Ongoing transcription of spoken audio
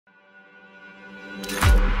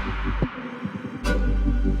So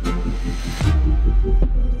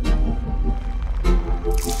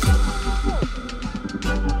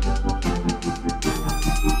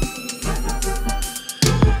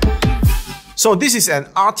this is an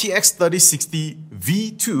RTX 3060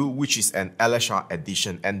 V2, which is an LHR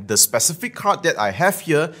edition. And the specific card that I have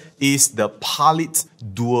here is the Palit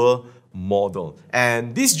dual model.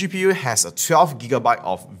 And this GPU has a 12GB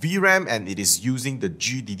of VRAM and it is using the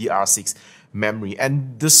GDDR6 memory.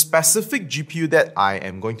 And the specific GPU that I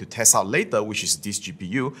am going to test out later, which is this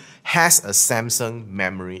GPU, has a Samsung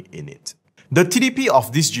memory in it. The TDP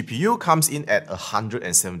of this GPU comes in at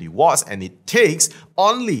 170 watts and it takes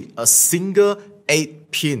only a single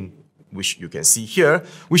 8-pin, which you can see here,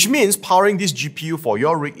 which means powering this GPU for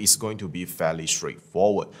your rig is going to be fairly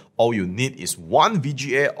straightforward. All you need is one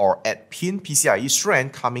VGA or 8-pin PCIe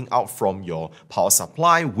strand coming out from your power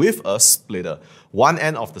supply with a splitter. One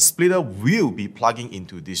end of the splitter will be plugging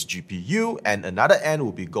into this GPU and another end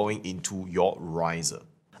will be going into your riser.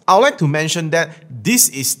 I would like to mention that this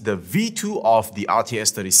is the V2 of the RTX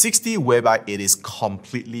 3060, whereby it is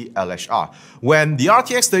completely LHR. When the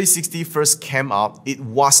RTX 3060 first came out, it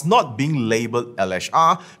was not being labeled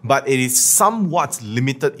LHR, but it is somewhat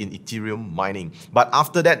limited in Ethereum mining. But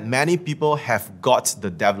after that, many people have got the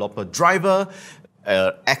developer driver,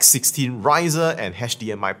 X16 riser and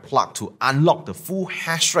HDMI plug to unlock the full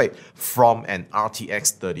hash rate from an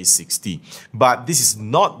RTX 3060. But this is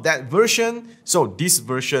not that version, so this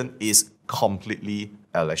version is completely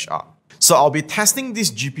LHR. So I'll be testing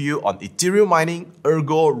this GPU on Ethereum mining,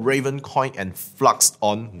 Ergo, Ravencoin and Flux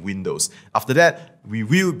on Windows. After that, we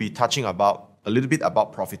will be touching a little bit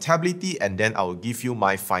about profitability and then I will give you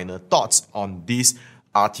my final thoughts on this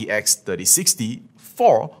RTX 3060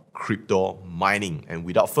 for crypto mining. And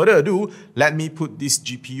without further ado, let me put this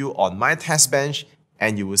GPU on my test bench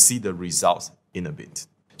and you will see the results in a bit.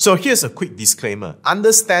 So here's a quick disclaimer.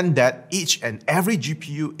 Understand that each and every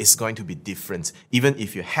GPU is going to be different. Even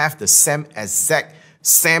if you have the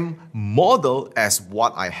same model as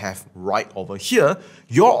what I have right over here,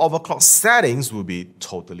 your overclock settings will be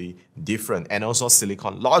totally different. And also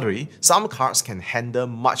silicon lottery, some cards can handle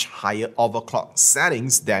much higher overclock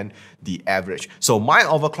settings than the average. So my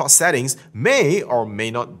overclock settings may or may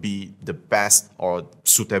not be the best or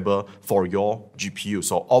suitable for your GPU.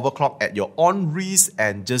 So overclock at your own risk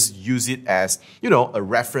and just use it as, a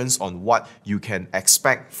reference on what you can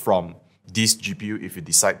expect from this GPU if you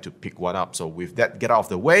decide to pick one up. So with that get out of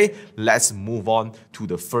the way, let's move on to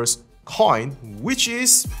the first coin, which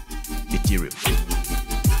is Ethereum.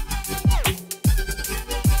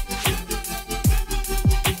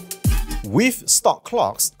 With stock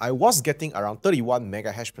clocks, I was getting around 31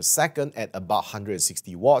 megahash per second at about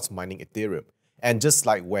 160 watts mining Ethereum. And just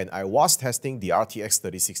like when I was testing the RTX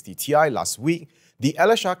 3060 Ti last week, the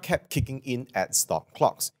LHR kept kicking in at stock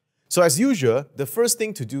clocks. So as usual, the first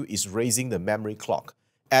thing to do is raising the memory clock.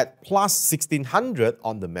 At plus 1600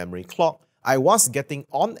 on the memory clock, I was getting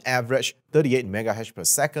on average 38 megahash per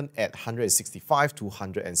second at 165 to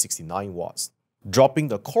 169 watts. Dropping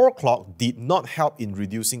the core clock did not help in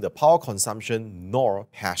reducing the power consumption nor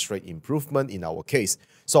hash rate improvement in our case.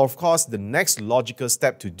 So of course, the next logical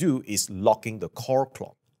step to do is locking the core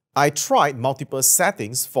clock. I tried multiple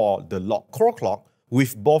settings for the lock core clock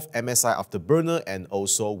with both MSI Afterburner and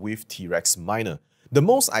also with T-Rex Miner. The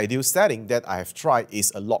most ideal setting that I have tried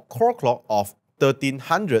is a lock core clock of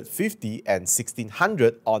 1350 and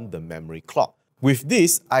 1600 on the memory clock. With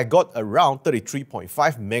this, I got around 33.5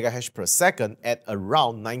 megahash per second at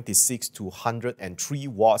around 96 to 103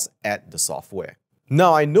 watts at the software.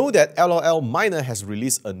 Now I know that LOL Miner has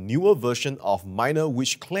released a newer version of Miner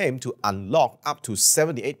which claimed to unlock up to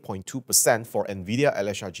 78.2% for Nvidia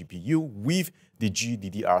LHR GPU with the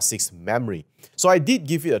GDDR6 memory. So I did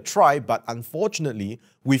give it a try, but unfortunately,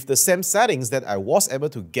 with the same settings that I was able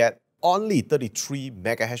to get only 33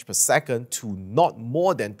 megahash per second to not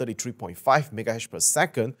more than 33.5 megahash per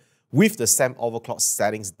second with the same overclock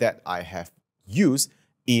settings that I have used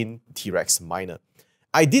in T-Rex Miner.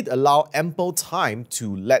 I did allow ample time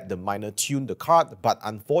to let the miner tune the card, but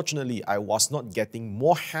unfortunately, I was not getting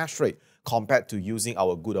more hash rate compared to using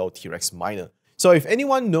our good old T-Rex miner. So if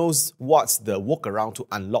anyone knows what's the workaround to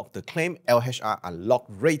unlock the claimed LHR unlock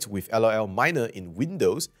rate with LOL Miner in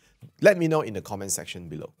Windows, let me know in the comment section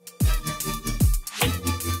below.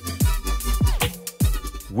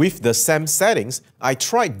 With the same settings, I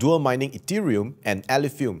tried dual mining Ethereum and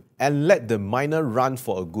Alephium and let the miner run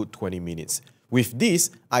for a good 20 minutes. With this,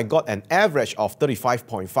 I got an average of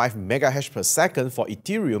 35.5 megahash per second for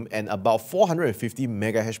Ethereum and about 450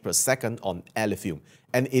 megahash per second on Alephium.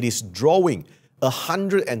 And it is drawing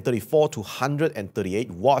 134 to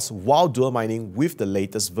 138 watts while dual mining with the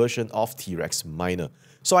latest version of T-Rex Miner.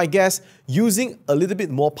 So I guess using a little bit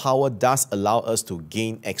more power does allow us to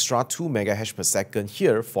gain extra 2 MHz per second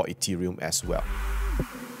here for Ethereum as well.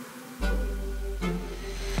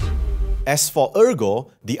 As for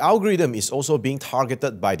Ergo, the algorithm is also being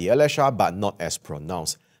targeted by the LHR but not as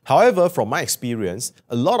pronounced. However, from my experience,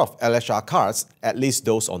 a lot of LHR cards, at least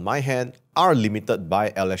those on my hand, are limited by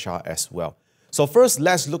LHR as well. So first,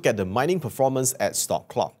 let's look at the mining performance at stock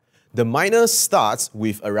clock. The miner starts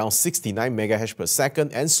with around 69 MHz per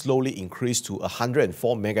second and slowly increases to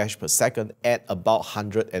 104 MHz per second at about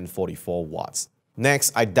 144 watts.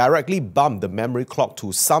 Next, I directly bump the memory clock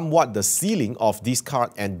to somewhat the ceiling of this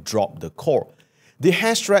card and drop the core. The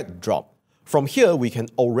hash rate dropped. From here, we can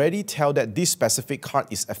already tell that this specific card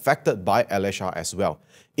is affected by LHR as well.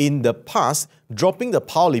 In the past, dropping the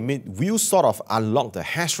power limit will sort of unlock the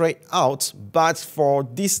hash rate out, but for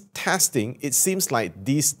this testing, it seems like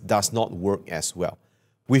this does not work as well.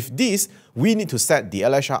 With this, we need to set the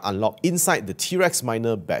LHR unlock inside the T-Rex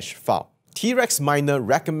Miner batch file. T-Rex Miner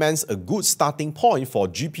recommends a good starting point for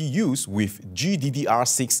GPUs with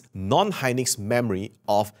GDDR6 non-Hynix memory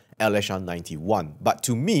of LHR 91. But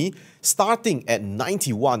to me, starting at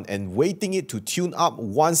 91 and waiting it to tune up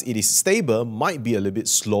once it is stable might be a little bit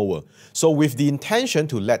slower. So with the intention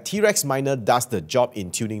to let T-Rex Miner does the job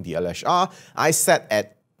in tuning the LHR, I set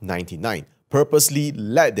at 99. Purposely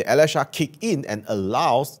let the LHR kick in and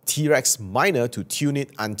allows T-Rex Miner to tune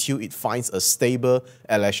it until it finds a stable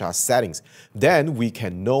LHR settings. Then we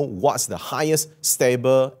can know what's the highest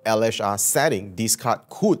stable LHR setting this card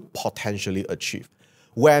could potentially achieve.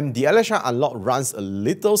 When the LHR unlock runs a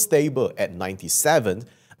little stable at 97,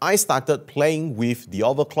 I started playing with the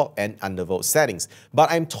overclock and undervolt settings,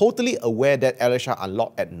 but I'm totally aware that LHR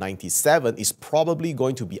unlock at 97 is probably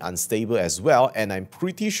going to be unstable as well, and I'm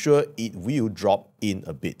pretty sure it will drop in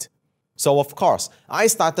a bit. So of course, I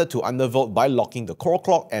started to undervolt by locking the core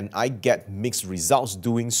clock, and I get mixed results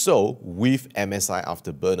doing so with MSI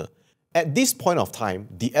Afterburner. At this point of time,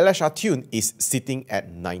 the LHR tune is sitting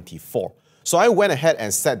at 94. So I went ahead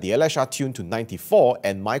and set the LHR tune to 94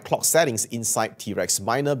 and my clock settings inside T-Rex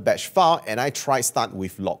Miner batch file, and I tried start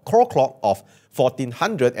with lock core clock of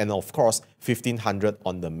 1400 and of course 1500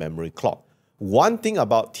 on the memory clock. One thing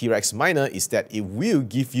about T-Rex Miner is that it will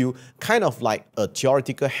give you kind of like a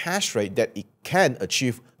theoretical hash rate that it can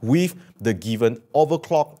achieve with the given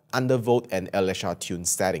overclock, undervolt and LHR tune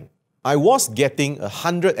setting. I was getting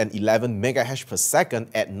 111 MHz per second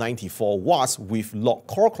at 94 watts with lock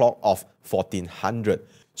core clock of 1400.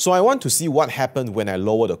 So I want to see what happened when I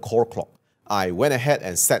lower the core clock. I went ahead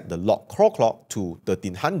and set the lock core clock to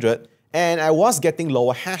 1300 and I was getting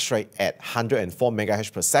lower hash rate at 104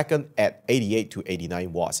 MHz per second at 88 to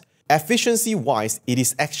 89 watts. Efficiency wise, it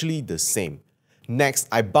is actually the same. Next,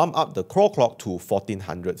 I bump up the core clock to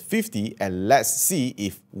 1450 and let's see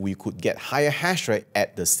if we could get higher hash rate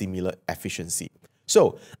at the similar efficiency.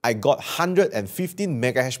 So I got 115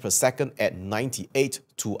 MHz per second at 98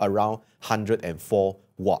 to around 104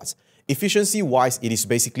 watts. Efficiency wise, it is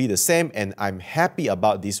basically the same and I'm happy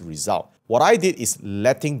about this result. What I did is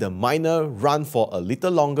letting the miner run for a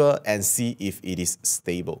little longer and see if it is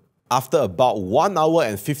stable. After about 1 hour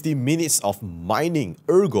and 50 minutes of mining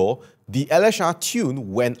Ergo, the LHR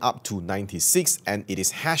tune went up to 96 and it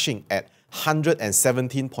is hashing at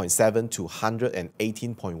 117.7 to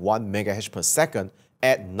 118.1 MHz per second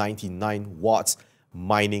at 99 watts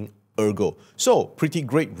mining Ergo. So pretty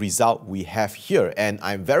great result we have here, and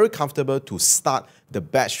I'm very comfortable to start the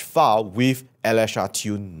batch file with LHR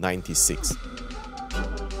tune 96.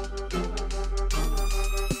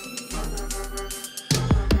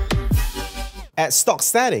 At stock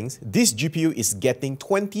settings, this GPU is getting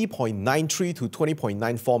 20.93 to 20.94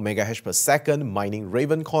 MHz per second mining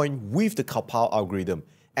Ravencoin with the Kapal algorithm,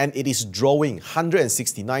 and it is drawing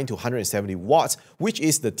 169 to 170 watts, which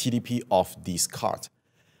is the TDP of this card.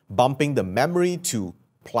 Bumping the memory to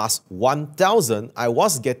plus 1000, I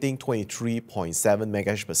was getting 23.7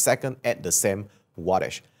 MHz per second at the same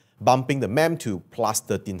wattage. Bumping the MEM to plus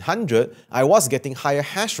 1300, I was getting higher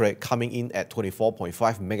hash rate coming in at 24.5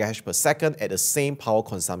 MHz per second at the same power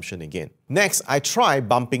consumption again. Next, I tried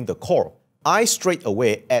bumping the core. I straight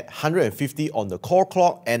away at 150 on the core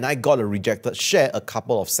clock and I got a rejected share a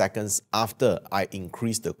couple of seconds after I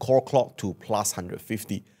increased the core clock to plus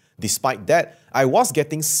 150. Despite that, I was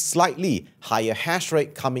getting slightly higher hash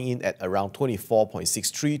rate coming in at around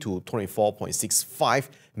 24.63 to 24.65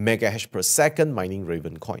 MHz per second mining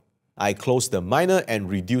Ravencoin. I closed the miner and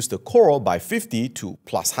reduced the core by 50 to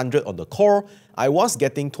plus 100 on the core. I was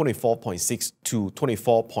getting 24.6 to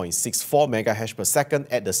 24.64 megahash per second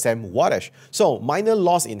at the same wattage. So minor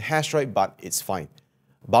loss in hash rate, but it's fine.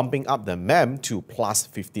 Bumping up the MEM to plus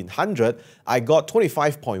 1500, I got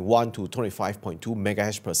 25.1 to 25.2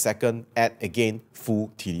 megahash per second at, again, full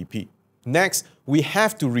TDP. Next, we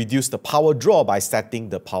have to reduce the power draw by setting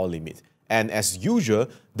the power limit. And as usual,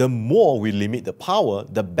 the more we limit the power,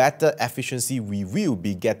 the better efficiency we will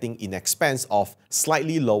be getting in expense of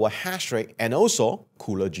slightly lower hash rate and also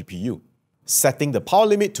cooler GPU. Setting the power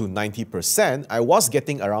limit to 90%, I was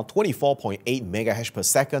getting around 24.8 megahash per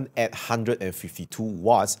second at 152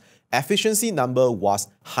 watts. Efficiency number was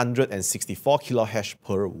 164 kilohash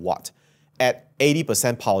per watt. At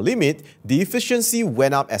 80% power limit, the efficiency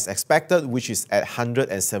went up as expected, which is at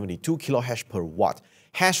 172 kilohash per watt.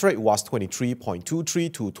 Hash rate was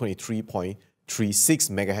 23.23 to 23.36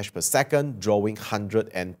 megahash per second, drawing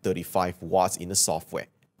 135 watts in the software.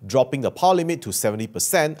 Dropping the power limit to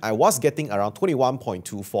 70%, I was getting around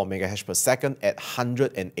 21.24 megahash per second at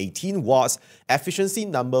 118 watts. Efficiency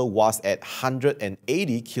number was at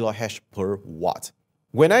 180 kilohash per watt.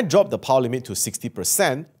 When I dropped the power limit to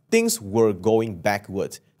 60%, things were going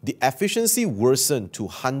backward. The efficiency worsened to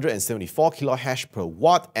 174 kilohash per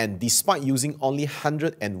watt, and despite using only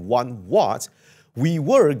 101 watts, we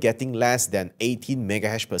were getting less than 18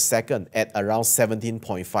 megahash per second at around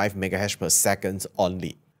 17.5 megahash per second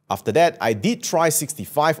only. After that, I did try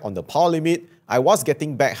 65 on the power limit. I was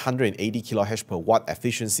getting back 180 kilohash per watt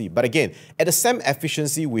efficiency, but again, at the same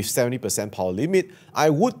efficiency with 70% power limit, I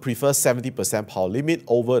would prefer 70% power limit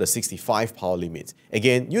over the 65 power limit.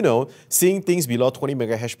 Again, you know, seeing things below 20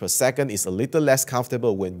 megahash per second is a little less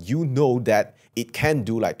comfortable when you know that it can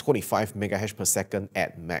do like 25 megahash per second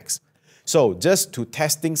at max. So just to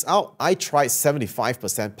test things out, I tried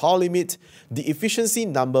 75% power limit. The efficiency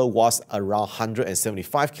number was around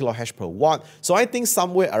 175 kilohash per watt. So I think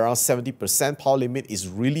somewhere around 70% power limit is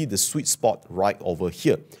really the sweet spot right over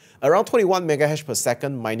here. Around 21 megahash per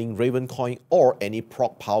second mining Ravencoin or any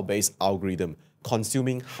proc power-based algorithm,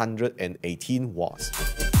 consuming 118 watts.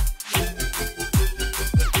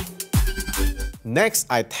 Next,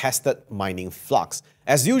 I tested mining Flux.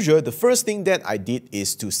 As usual, the first thing that I did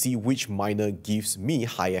is to see which miner gives me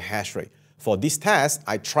higher hash rate. For this test,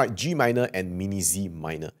 I tried Gminer and Mini-Z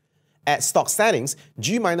miner. At stock settings,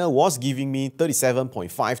 Gminer was giving me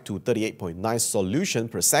 37.5 to 38.9 solution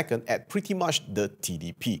per second at pretty much the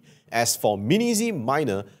TDP. As for Mini-Z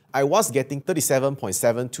miner, I was getting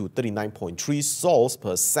 37.7 to 39.3 sols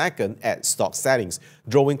per second at stock settings,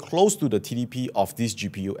 drawing close to the TDP of this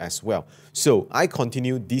GPU as well. So I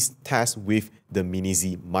continued this test with the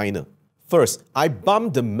Mini-Z miner. First, I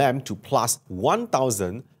bumped the MEM to plus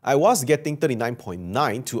 1000. I was getting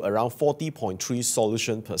 39.9 to around 40.3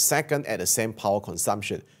 solution per second at the same power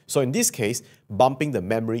consumption. So in this case, bumping the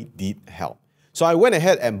memory did help. So I went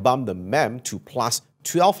ahead and bumped the MEM to plus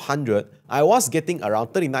 1200, I was getting around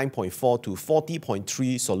 39.4 to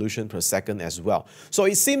 40.3 solution per second as well. So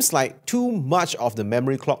it seems like too much of the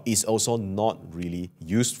memory clock is also not really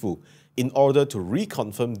useful. In order to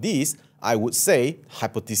reconfirm this, I would say,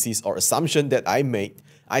 hypothesis or assumption that I made,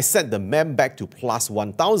 I set the MEM back to plus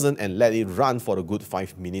 1000 and let it run for a good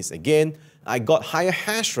 5 minutes again. I got higher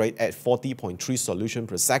hash rate at 40.3 solution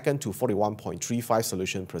per second to 41.35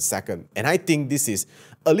 solution per second. And I think this is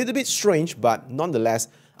a little bit strange, but nonetheless,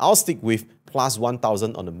 I'll stick with plus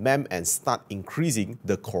 1000 on the MEM and start increasing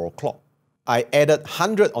the core clock. I added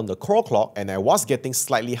 100 on the core clock and I was getting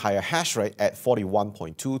slightly higher hash rate at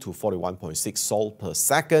 41.2 to 41.6 sol per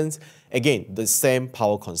second. Again, the same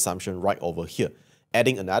power consumption right over here.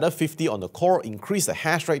 Adding another 50 on the core increased the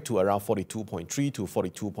hash rate to around 42.3 to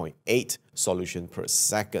 42.8 solution per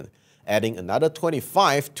second. Adding another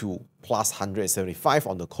 25 to plus 175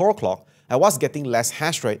 on the core clock, I was getting less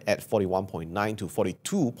hash rate at 41.9 to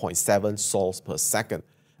 42.7 sols per second.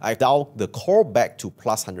 I dialed the core back to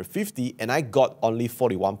plus 150 and I got only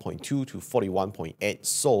 41.2 to 41.8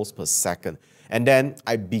 sols per second. And then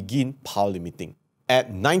I begin power limiting.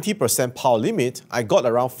 At 90% power limit, I got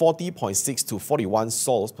around 40.6 to 41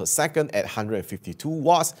 sols per second at 152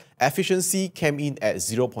 watts. Efficiency came in at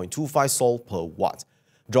 0.25 sol per watt.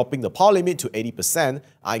 Dropping the power limit to 80%,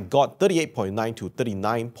 I got 38.9 to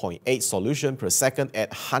 39.8 solution per second at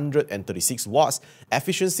 136 watts.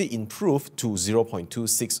 Efficiency improved to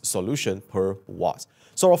 0.26 solution per watt.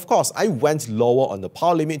 So of course, I went lower on the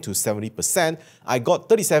power limit to 70%. I got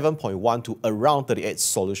 37.1 to around 38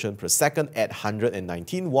 solution per second at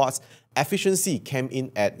 119 watts. Efficiency came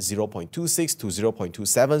in at 0.26 to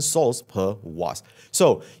 0.27 sols per watt.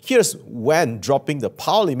 So here's when dropping the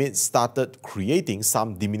power limit started creating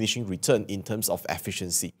some diminishing return in terms of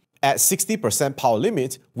efficiency. At 60% power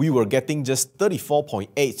limit, we were getting just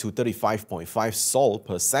 34.8 to 35.5 sol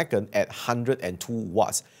per second at 102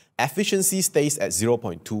 watts. Efficiency stays at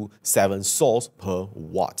 0.27 sols per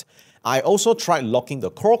watt. I also tried locking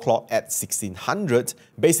the core clock at 1600.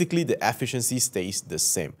 Basically, the efficiency stays the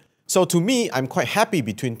same. So to me, I'm quite happy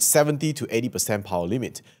between 70 to 80% power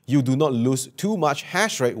limit. You do not lose too much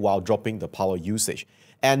hash rate while dropping the power usage.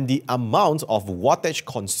 And the amount of wattage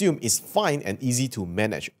consumed is fine and easy to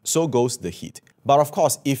manage, so goes the heat. But of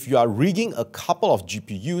course, if you are rigging a couple of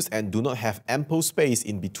GPUs and do not have ample space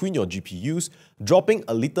in between your GPUs, dropping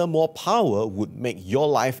a little more power would make your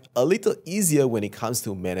life a little easier when it comes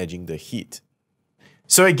to managing the heat.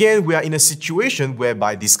 So again, we are in a situation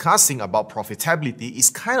whereby discussing about profitability is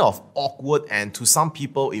kind of awkward, and to some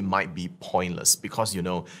people it might be pointless because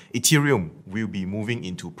Ethereum will be moving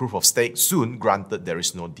into proof of stake soon, granted there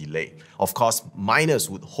is no delay. Of course, miners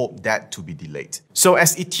would hope that to be delayed. So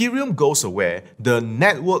as Ethereum goes away, the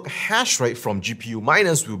network hash rate from GPU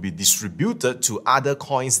miners will be distributed to other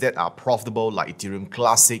coins that are profitable like Ethereum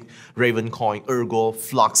Classic, Ravencoin, Ergo,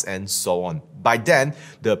 Flux, and so on. By then,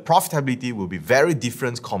 the profitability will be very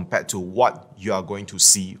different compared to what you are going to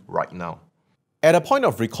see right now. At a point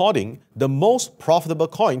of recording, the most profitable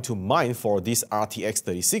coin to mine for this RTX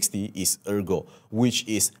 3060 is Ergo, which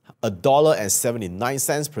is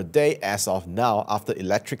 $1.79 per day as of now after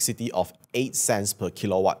electricity of 8 cents per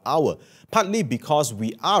kilowatt hour, partly because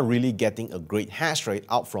we are really getting a great hash rate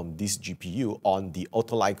out from this GPU on the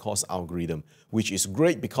Autolycos algorithm, which is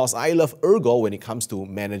great because I love Ergo when it comes to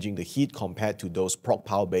managing the heat compared to those prop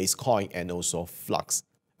power based coin and also Flux.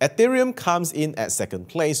 Ethereum comes in at second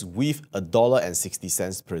place with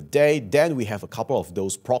 $1.60 per day. Then we have a couple of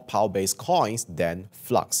those prop power based coins, then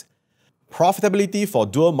Flux. Profitability for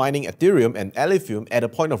dual mining Ethereum and Alephium at the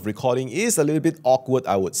point of recording is a little bit awkward,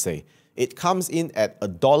 I would say. It comes in at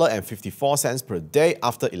 $1.54 per day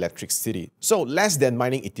after electricity, so less than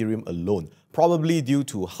mining Ethereum alone, probably due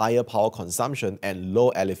to higher power consumption and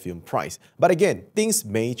low Alephium price. But again, things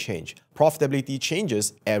may change. Profitability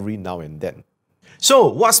changes every now and then. So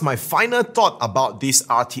what's my final thought about this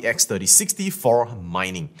RTX 3060 for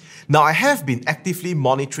mining? Now, I have been actively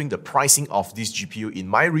monitoring the pricing of this GPU in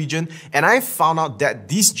my region, and I found out that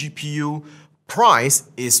this GPU price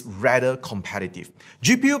is rather competitive.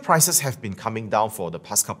 GPU prices have been coming down for the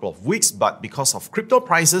past couple of weeks, but because of crypto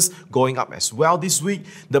prices going up as well this week,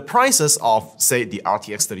 the prices of, say, the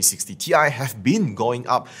RTX 3060 Ti have been going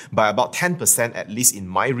up by about 10% at least in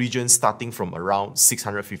my region, starting from around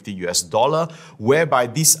 $650, whereby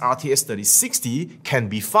this RTX 3060 can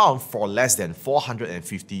be found for less than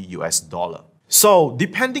 $450. So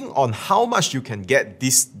depending on how much you can get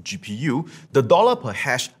this GPU, the dollar per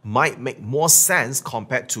hash might make more sense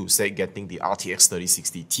compared to, say, getting the RTX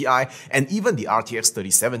 3060 Ti and even the RTX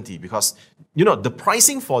 3070, because the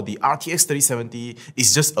pricing for the RTX 3070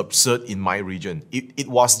 is just absurd in my region. It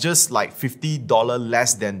was just like $50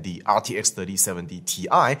 less than the RTX 3070 Ti,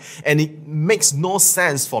 and it makes no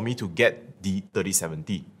sense for me to get the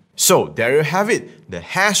 3070. So there you have it, the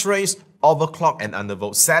hash rates, overclock and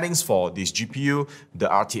undervolt settings for this GPU, the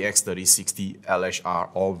RTX 3060 LHR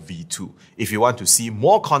or V2. If you want to see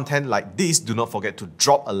more content like this, do not forget to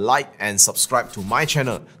drop a like and subscribe to my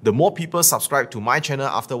channel. The more people subscribe to my channel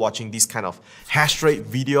after watching this kind of hash rate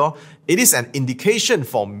video, it is an indication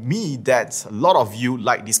for me that a lot of you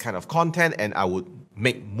like this kind of content and I would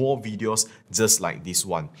make more videos just like this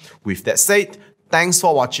one. With that said, thanks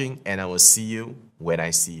for watching and I will see you when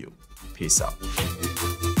I see you. Peace out.